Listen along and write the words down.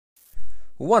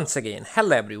Once again,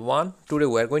 hello everyone. Today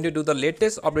we are going to do the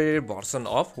latest updated version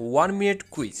of 1 minute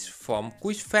quiz from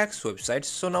quizfacts website.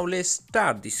 So now let's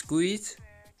start this quiz.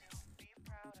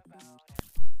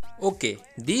 Okay,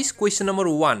 this question number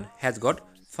 1 has got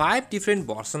 5 different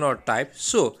version or types.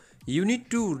 So you need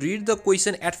to read the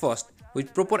question at first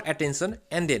with proper attention,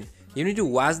 and then you need to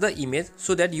watch the image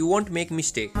so that you won't make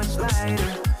mistake.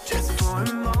 Just for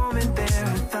a moment there,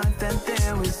 I thought that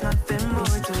there was nothing more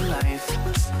to life.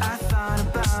 I thought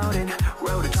about it,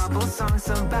 wrote a couple songs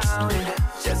about it.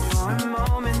 Just for a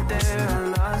moment there, I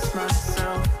lost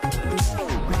myself.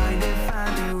 Mind if I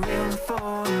be real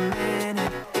for a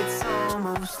minute? It's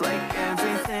almost like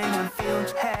everything I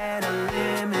feel had a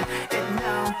limit. It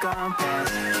now gone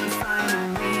past.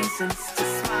 Finding reasons to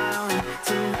smile and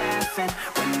to laugh, and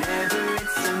whenever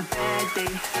it's a bad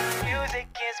day, music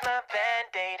is my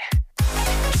band-aid.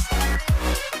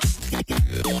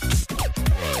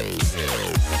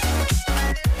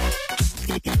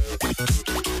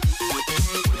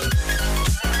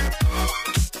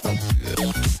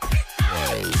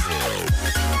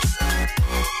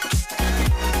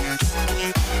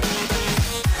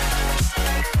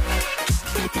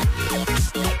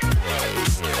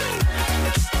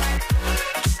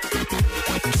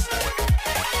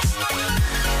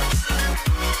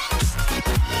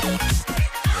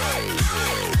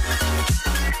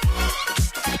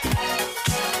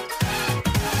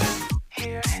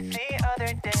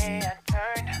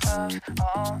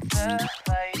 All the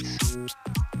lights,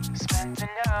 spent an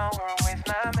hour with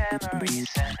my memories,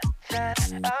 and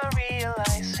then I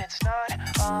realized it's not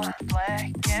all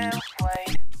black and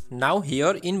white. Now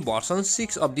here in version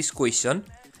 6 of this question,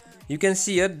 you can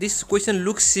see here this question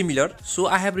looks similar, so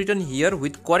I have written here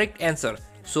with correct answer.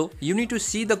 So you need to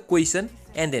see the question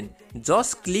and then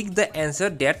just click the answer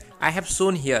that I have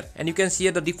shown here, and you can see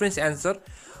here the different answer.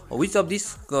 Which of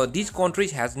these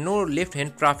countries has no left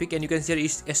hand traffic, and you can see here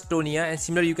it's Estonia, and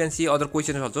similar you can see other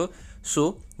questions also.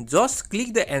 So just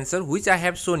click the answer which I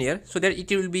have shown here so that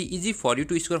it will be easy for you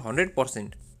to score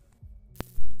 100%.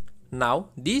 Now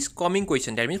this coming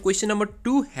question, that means question number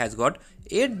 2, has got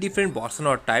 8 different version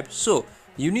or types. So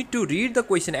you need to read the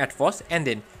question at first, and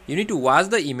then you need to watch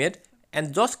the image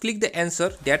and just click the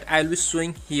answer that I will be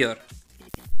showing here.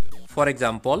 For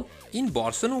example, in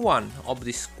version 1 of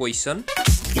this question,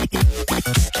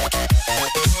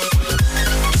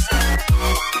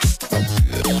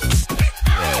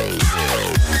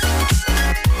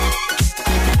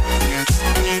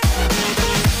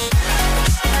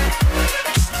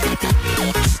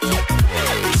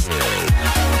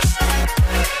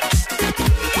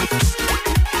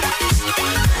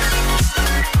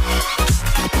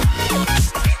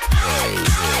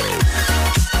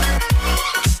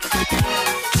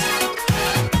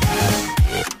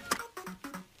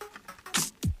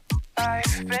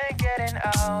 I've been getting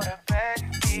out of bed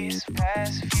these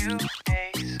past few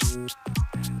days.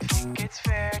 Think it's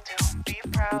fair to be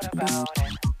proud about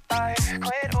it. I've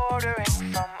quit ordering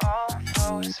from all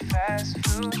those fast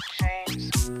food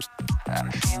chains.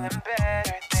 I'm feeling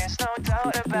better, there's no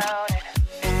doubt about it.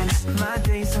 And my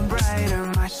days are brighter,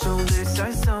 my shoulders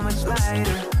are so much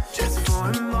lighter. Just for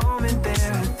a moment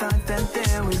there, I thought that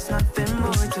there was nothing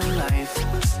more to life.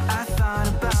 I thought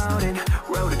about it,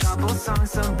 wrote a couple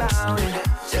songs about it.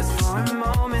 Just for a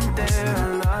moment there,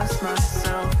 I lost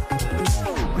myself.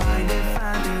 Mind if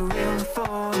I be real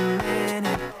for a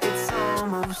minute? It's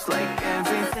almost like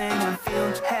everything I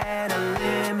feel had a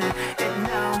limit. It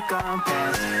now gone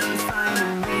past.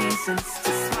 Finding reasons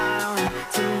to smile and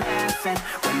to laugh, and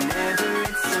whenever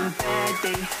it's a bad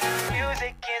day,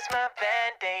 music is my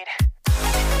band-aid.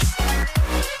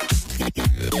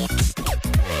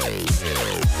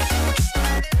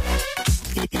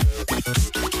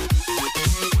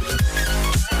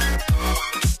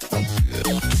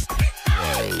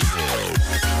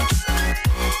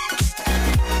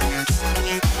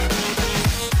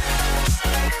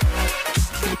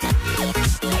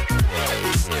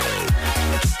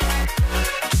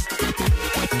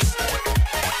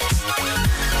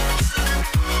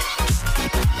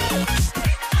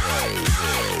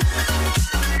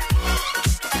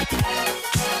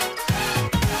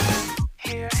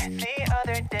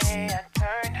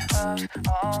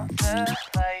 All the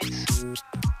lights,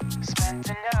 spent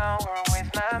an hour with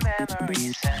my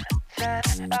memories, and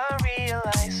then I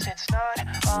realized it's not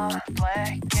all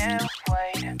black and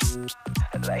white.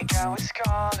 Like I was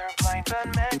colorblind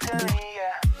but mentally,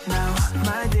 yeah. Now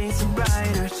my days are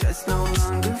brighter, just no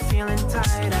longer feeling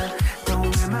tighter.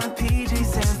 Don't wear my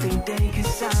PJs every day,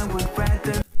 'cause I would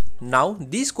rather. Now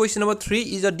this question number 3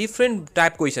 is a different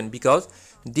type question, because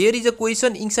there is a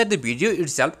question inside the video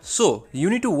itself, so you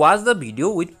need to watch the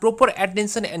video with proper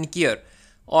attention and care.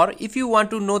 Or if you want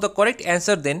to know the correct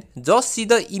answer, then just see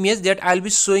the image that I will be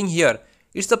showing here.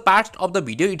 It's the part of the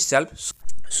video itself.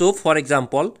 So for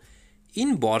example,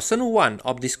 in version 1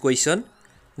 of this question,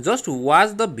 just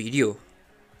watch the video,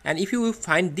 and if you will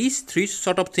find these three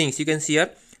sort of things, you can see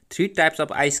here 3 types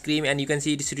of ice cream, and you can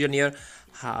see it is written here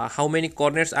how many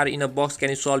corners are in a box, can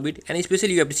you solve it, and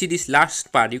especially you have to see this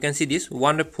last part, you can see this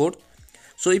 1/4.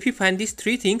 So if you find these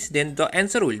 3 things, then the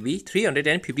answer will be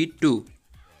 352.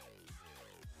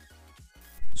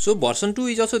 So version 2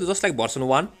 is also just like version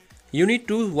 1. You need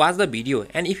to watch the video,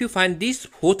 and if you find these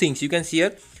 4 things, you can see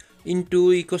here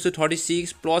into equals to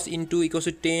 36, plus into equals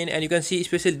to 10, and you can see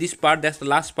especially this part, that's the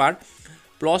last part,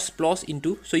 plus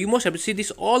into. So you must have to see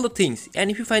this all the things, and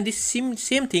if you find this same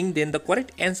thing, then the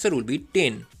correct answer will be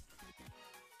 10.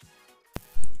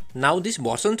 Now this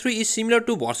version 3 is similar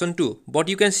to version 2, but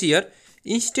you can see here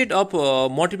instead of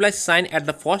multiply sign at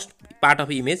the first part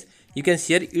of image, you can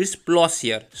see here it's plus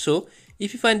here. So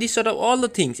if you find this sort of all the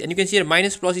things, and you can see here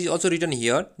minus plus is also written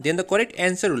here, then the correct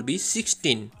answer will be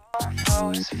 16.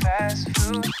 Those fast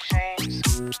food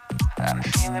chains, I'm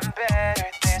feeling better,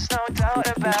 there's no doubt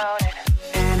about it.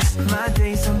 And my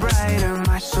days are brighter,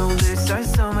 my shoulders are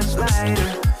so much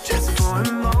lighter. Just for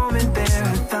a moment there,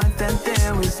 I thought that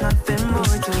there was nothing more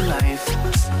to life.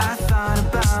 I thought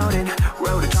about it,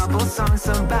 wrote a couple songs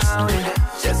about it.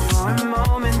 Just for a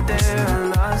moment there, I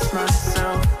lost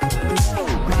myself.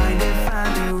 Mind if I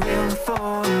be real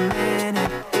for a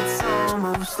minute? It's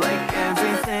almost like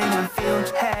everything I feel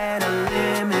had a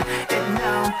limit. It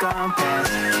now gone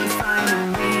past,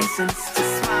 finding reasons to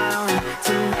smile and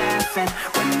to laugh, and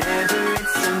whenever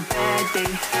it's a bad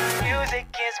day, music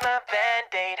is my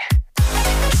band-aid.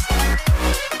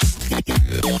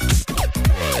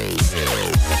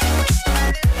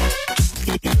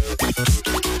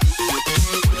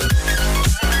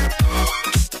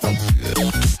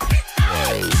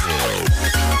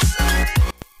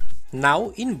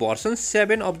 Now in version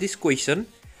 7 of this question,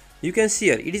 you can see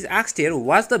here it is asked here,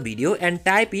 watch the video and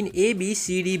type in A, B,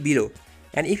 C, D below,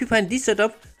 and if you find this sort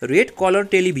of red color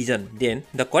television, then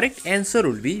the correct answer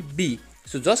will be B.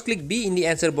 So just click B in the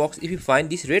answer box if you find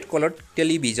this red colored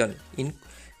television in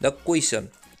the question,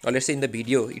 or let's say in the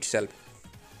video itself.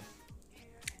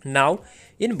 Now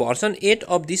in version 8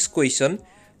 of this question,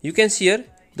 you can see here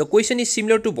the question is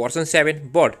similar to version 7,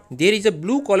 but there is a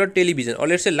blue color television, or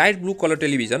let's say light blue color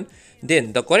television,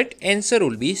 then the correct answer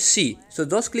will be C. So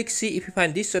just click C if you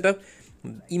find this sort of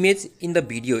image in the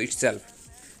video itself.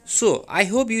 So I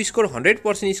hope you score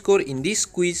 100% score in this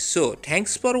quiz. So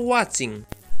thanks for watching.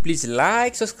 Please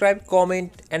like, subscribe,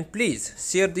 comment, and please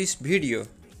share this video.